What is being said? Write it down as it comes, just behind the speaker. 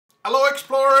Hello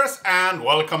explorers and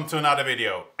welcome to another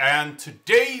video. And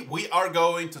today we are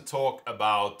going to talk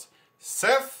about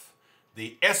Ceph,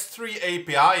 the S3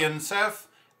 API in Ceph,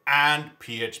 and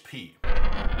PHP.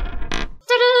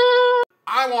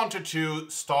 I wanted to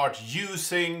start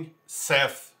using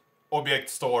Ceph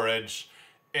object storage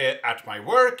at my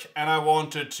work, and I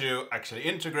wanted to actually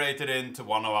integrate it into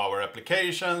one of our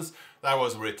applications that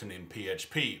was written in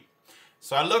PHP.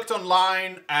 So I looked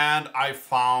online and I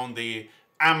found the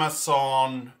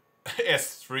Amazon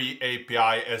S3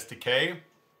 API SDK.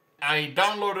 I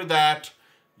downloaded that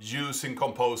using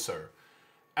Composer,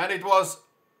 and it was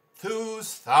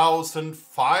 2,000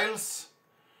 files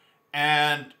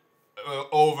and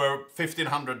over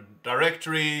 1,500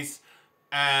 directories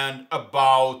and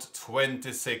about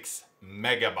 26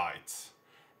 megabytes.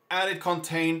 And it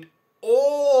contained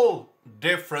all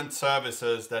different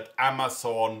services that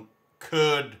Amazon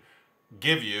could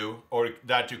give you or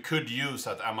that you could use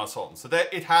at Amazon. So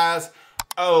that it has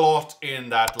a lot in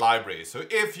that library. So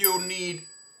if you need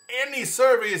any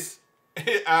service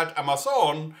at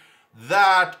Amazon,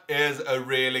 that is a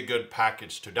really good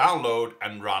package to download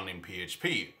and run in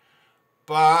PHP.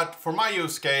 But for my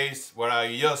use case, where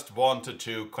I just wanted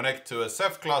to connect to a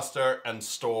Ceph cluster and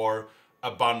store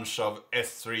a bunch of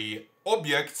S3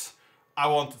 objects, I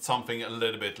wanted something a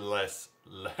little bit less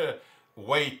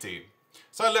weighty.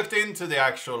 So I looked into the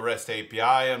actual REST API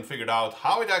and figured out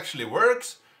how it actually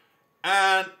works,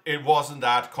 and it wasn't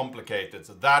that complicated.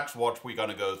 So that's what we're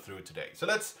gonna go through today. So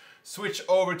let's switch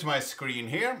over to my screen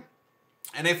here.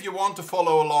 And if you want to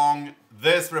follow along,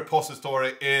 this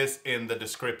repository is in the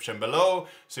description below,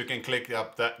 so you can click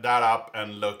up that up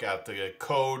and look at the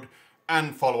code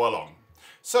and follow along.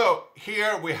 So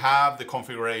here we have the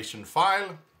configuration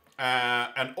file.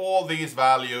 And all these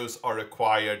values are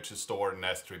required to store in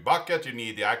an S3 bucket. You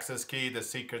need the access key, the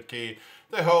secret key,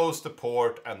 the host, the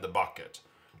port, and the bucket.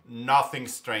 Nothing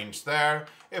strange there.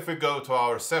 If we go to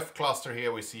our Ceph cluster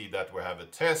here, we see that we have a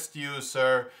test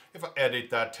user. If I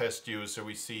edit that test user,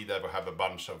 we see that we have a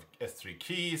bunch of S3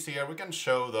 keys here. We can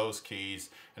show those keys.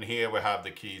 And here we have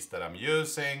the keys that I'm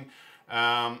using.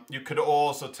 You could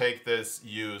also take this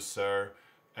user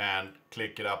and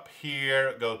click it up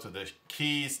here, go to the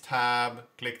keys tab,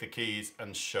 click the keys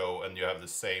and show, and you have the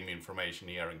same information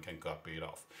here and can copy it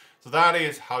off. So that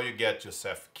is how you get your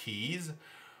Ceph keys.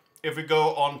 If we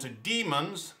go on to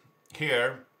daemons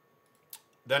here,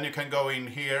 then you can go in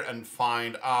here and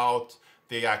find out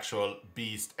the actual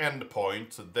beast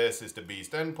endpoint. So this is the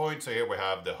beast endpoint. So here we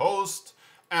have the host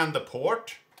and the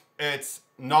port. It's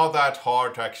not that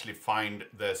hard to actually find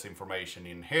this information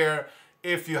in here.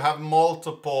 If you have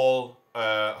multiple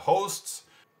hosts,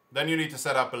 then you need to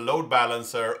set up a load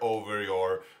balancer over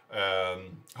your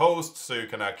host so you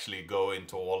can actually go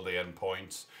into all the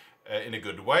endpoints in a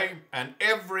good way. And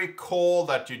every call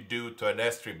that you do to an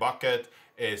S3 bucket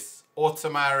is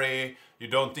automatic. You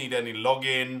don't need any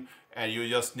login, and you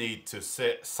just need to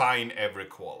sign every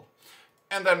call.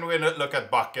 And then when I look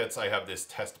at buckets, I have this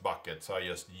test bucket, so I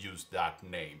just use that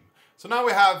name. So now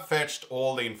we have fetched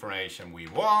all the information we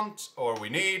want or we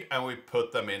need, and we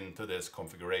put them into this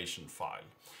configuration file.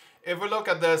 If we look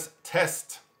at this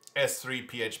test S3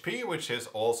 PHP, which is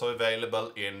also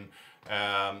available in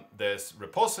this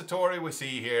repository, we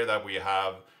see here that we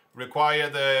have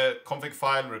require the config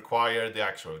file, require the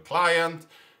actual client.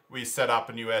 We set up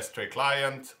a new S3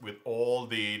 client with all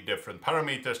the different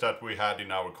parameters that we had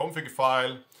in our config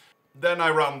file. Then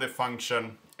I run the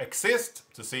function exist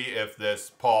to see if this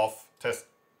path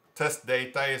test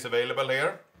data is available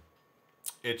here.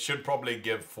 It should probably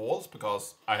give false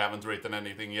because I haven't written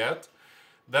anything yet.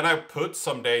 Then I put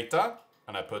some data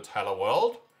and I put hello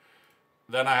world.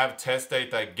 Then I have test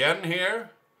data again here,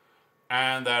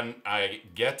 and then I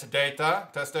get data,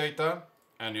 test data,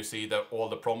 and you see that all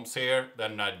the prompts here.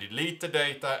 Then I delete the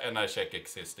data and I check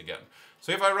exist again.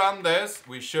 So if I run this,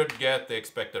 we should get the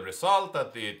expected result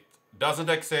that it doesn't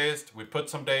exist. We put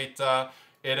some data,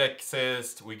 it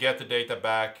exists, we get the data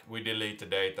back, we delete the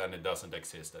data, and it doesn't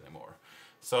exist anymore.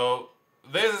 So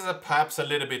this is perhaps a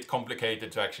little bit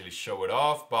complicated to actually show it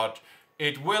off, but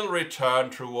it will return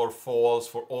true or false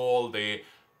for all the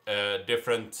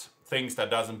different things that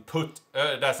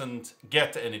doesn't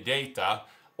get any data.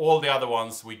 All the other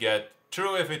ones we get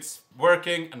true if it's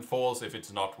working and false if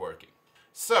it's not working.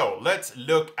 So let's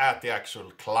look at the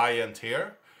actual client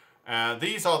here.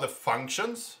 These are the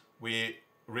functions. We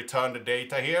return the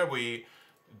data here. We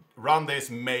run this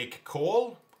make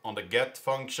call on the get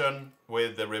function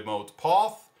with the remote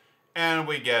path, and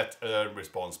we get a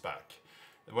response back.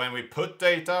 When we put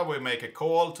data, we make a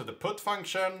call to the put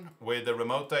function with the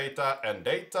remote data, and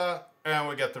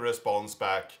we get the response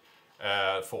back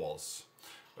false.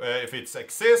 If it's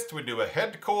exist, we do a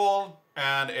head call,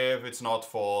 and if it's not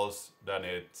false, then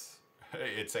it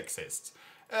exists.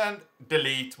 And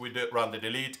delete, we run the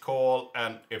delete call,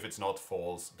 and if it's not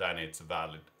false, then it's a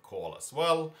valid call as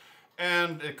well.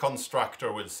 And the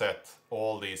constructor will set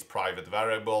all these private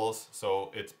variables,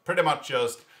 so it's pretty much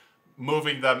just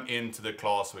moving them into the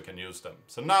class we can use them.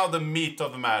 So now the meat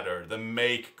of the matter, the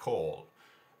make call.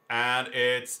 And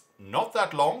it's not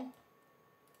that long.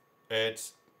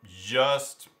 It's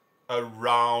just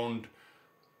around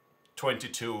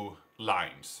 22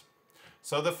 lines.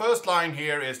 So the first line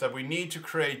here is that we need to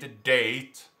create a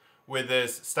date with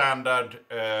this standard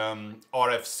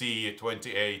RFC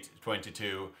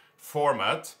 2822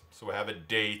 format. So we have a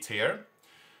date here.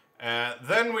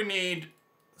 Then we need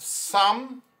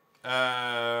some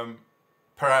of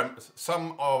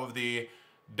the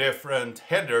different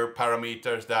header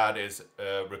parameters that is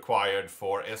required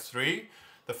for S3.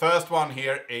 The first one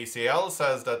here, ACL,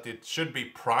 says that it should be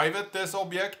private, this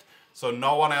object, so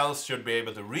no one else should be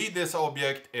able to read this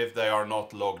object if they are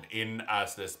not logged in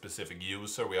as the specific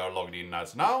user we are logged in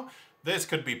as now. This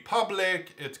could be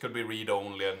public, it could be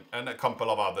read-only, and a couple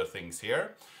of other things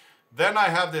here. Then I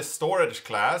have this storage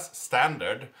class,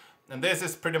 standard, and this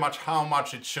is pretty much how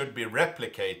much it should be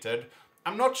replicated.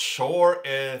 I'm not sure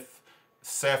if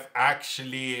Ceph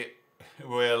actually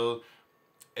will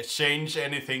change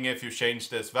anything if you change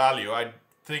this value. I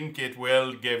think it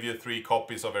will give you 3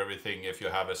 copies of everything if you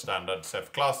have a standard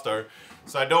Ceph cluster.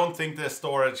 So I don't think the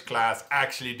storage class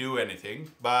actually do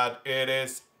anything, but it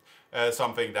is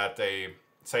something that they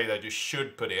say that you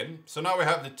should put in. So now we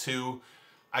have the 2,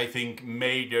 I think,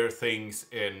 major things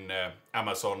in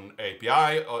Amazon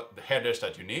API, or the headers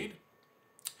that you need.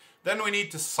 Then we need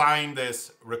to sign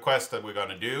this request that we're going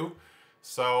to do.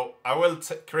 So I will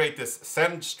create this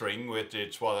send string, which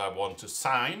is what I want to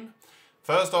sign.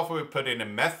 First off, we put in a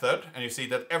method, and you see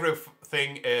that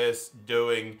everything is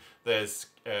doing this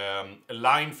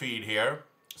line feed here.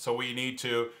 So we need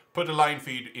to put a line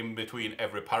feed in between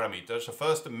every parameter. So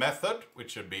first the method,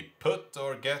 which should be put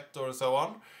or get or so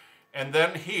on. And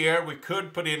then here we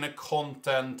could put in a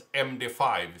content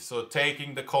MD5. So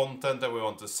taking the content that we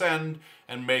want to send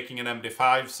and making an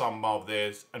MD5 sum of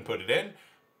this and put it in.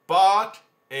 But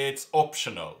it's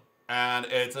optional and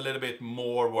it's a little bit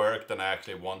more work than I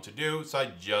actually want to do, so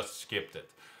I just skipped it.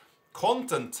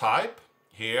 Content type,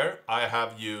 here I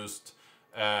have used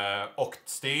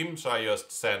octsteam, so I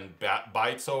just send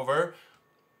bytes over.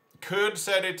 Could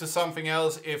set it to something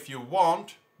else if you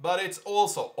want, but it's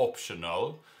also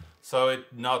optional, so it's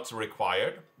not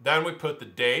required. Then we put the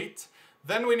date.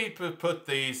 Then we need to put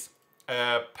these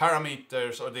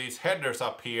parameters or these headers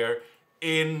up here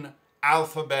in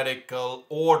alphabetical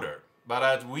order. But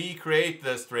as we create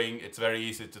the string, it's very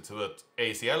easy to put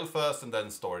ACL first and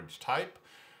then storage type.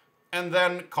 And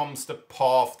then comes the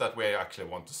path that we actually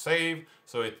want to save.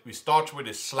 So we start with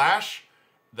a slash,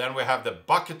 then we have the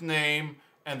bucket name,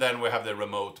 and then we have the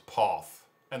remote path.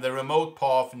 And the remote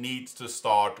path needs to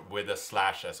start with a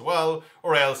slash as well,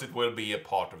 or else it will be a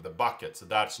part of the bucket. So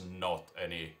that's not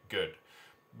any good.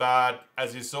 But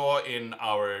as you saw in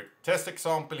our test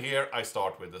example here, I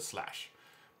start with a slash.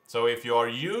 So if you are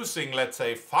using, let's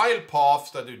say, file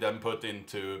paths that you then put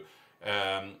into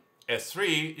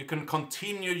S3, you can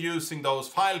continue using those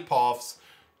file paths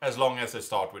as long as they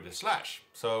start with a slash.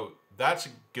 So that's a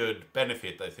good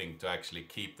benefit, I think, to actually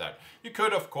keep that. You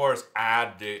could, of course,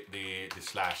 add the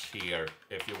slash here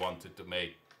if you wanted to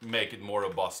make it more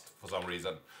robust for some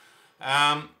reason.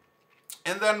 And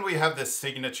then we have this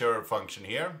signature function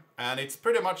here, and it's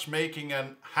pretty much making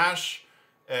an hash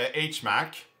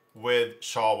HMAC with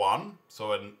SHA-1,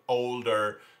 so an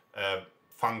older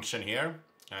function here,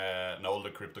 an older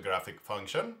cryptographic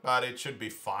function, but it should be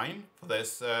fine for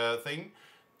this thing.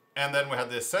 And then we have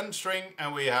this send string,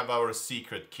 and we have our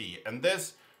secret key. And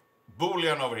this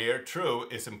boolean over here, true,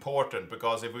 is important,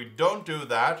 because if we don't do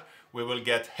that, we will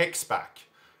get hex back.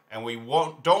 And we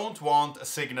don't want a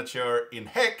signature in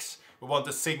hex, we want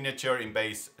a signature in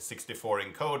base 64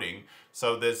 encoding.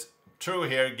 So this true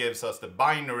here gives us the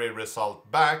binary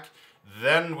result back.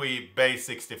 Then we base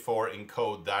 64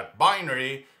 encode that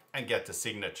binary and get the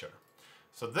signature.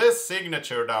 So this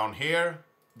signature down here,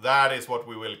 that is what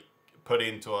we will put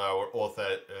into our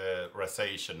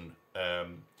authorization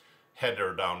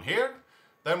header down here.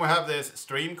 Then we have this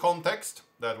stream context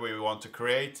that we want to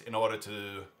create in order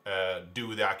to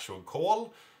do the actual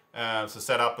call. So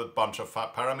set up a bunch of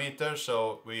parameters.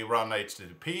 So we run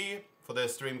HTTP for the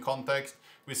stream context.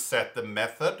 We set the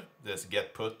method, this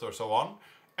get put or so on,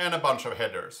 and a bunch of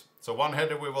headers. So one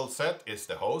header we will set is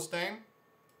the host name.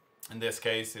 In this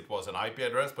case, it was an IP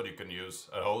address, but you can use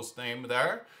a host name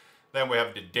there. Then we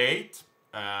have the date.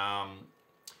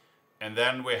 And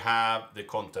then we have the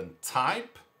content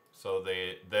type. So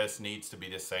this needs to be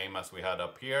the same as we had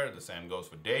up here. The same goes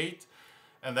for date.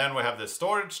 And then we have the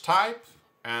storage type.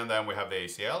 And then we have the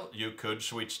ACL. You could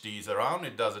switch these around.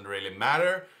 It doesn't really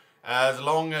matter, as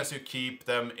long as you keep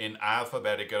them in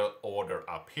alphabetical order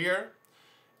up here.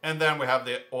 And then we have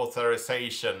the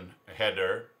authorization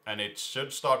header, and it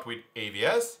should start with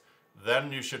AVS.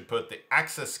 Then you should put the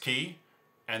access key,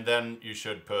 and then you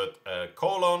should put a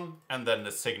colon, and then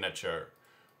the signature.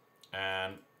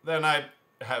 And then I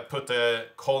have put the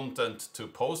content to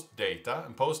post data,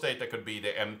 and post data could be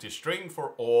the empty string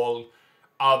for all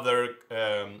other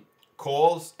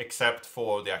calls except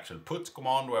for the actual put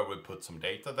command, where we put some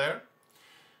data there.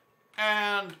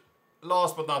 And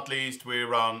last but not least, we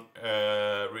run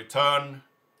return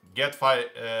get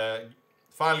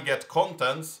file get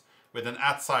contents with an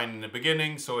 @ sign in the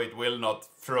beginning, so it will not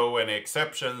throw any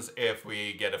exceptions if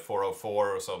we get a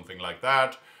 404 or something like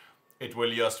that. It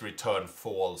will just return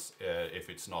false if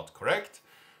it's not correct.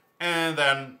 And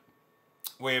then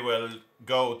we will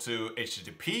go to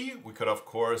HTTP. We could of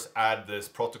course add this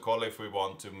protocol if we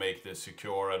want to make this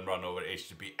secure and run over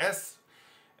HTTPS.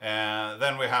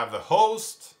 Then we have the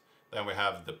host. Then we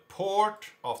have the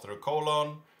port after a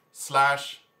colon,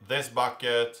 / this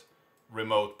bucket,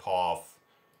 remote path.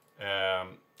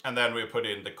 And then we put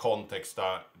in the context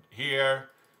here.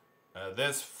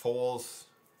 This false,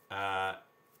 I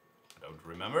don't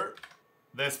remember.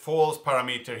 This false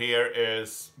parameter here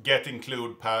is get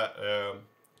include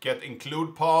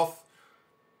path,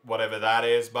 whatever that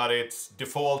is, but it's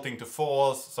defaulting to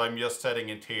false, so I'm just setting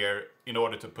it here in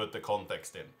order to put the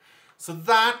context in. So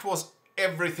that was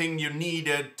everything you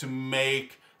needed to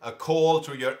make a call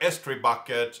to your S3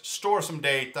 bucket, store some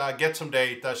data, get some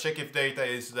data, check if data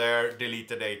is there, delete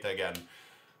the data again.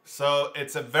 So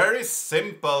it's a very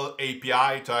simple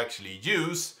API to actually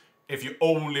use if you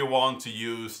only want to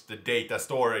use the data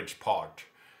storage part.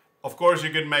 Of course, you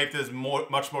can make this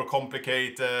much more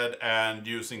complicated and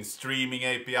using streaming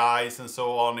APIs and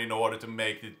so on in order to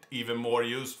make it even more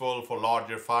useful for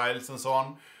larger files and so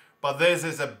on. But this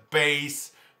is a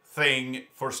base thing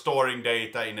for storing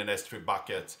data in an S3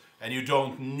 bucket, and you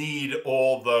don't need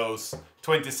all those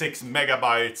 26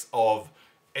 megabytes of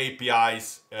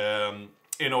APIs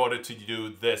in order to do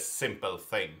this simple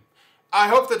thing. I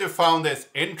hope that you found this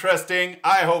interesting.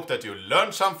 I hope that you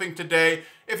learned something today.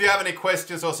 If you have any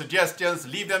questions or suggestions,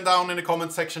 leave them down in the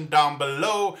comment section down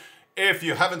below. If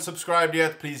you haven't subscribed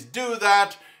yet, please do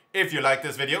that. If you like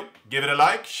this video, give it a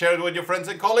like, share it with your friends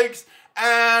and colleagues,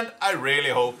 and I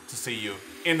really hope to see you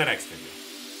in the next video.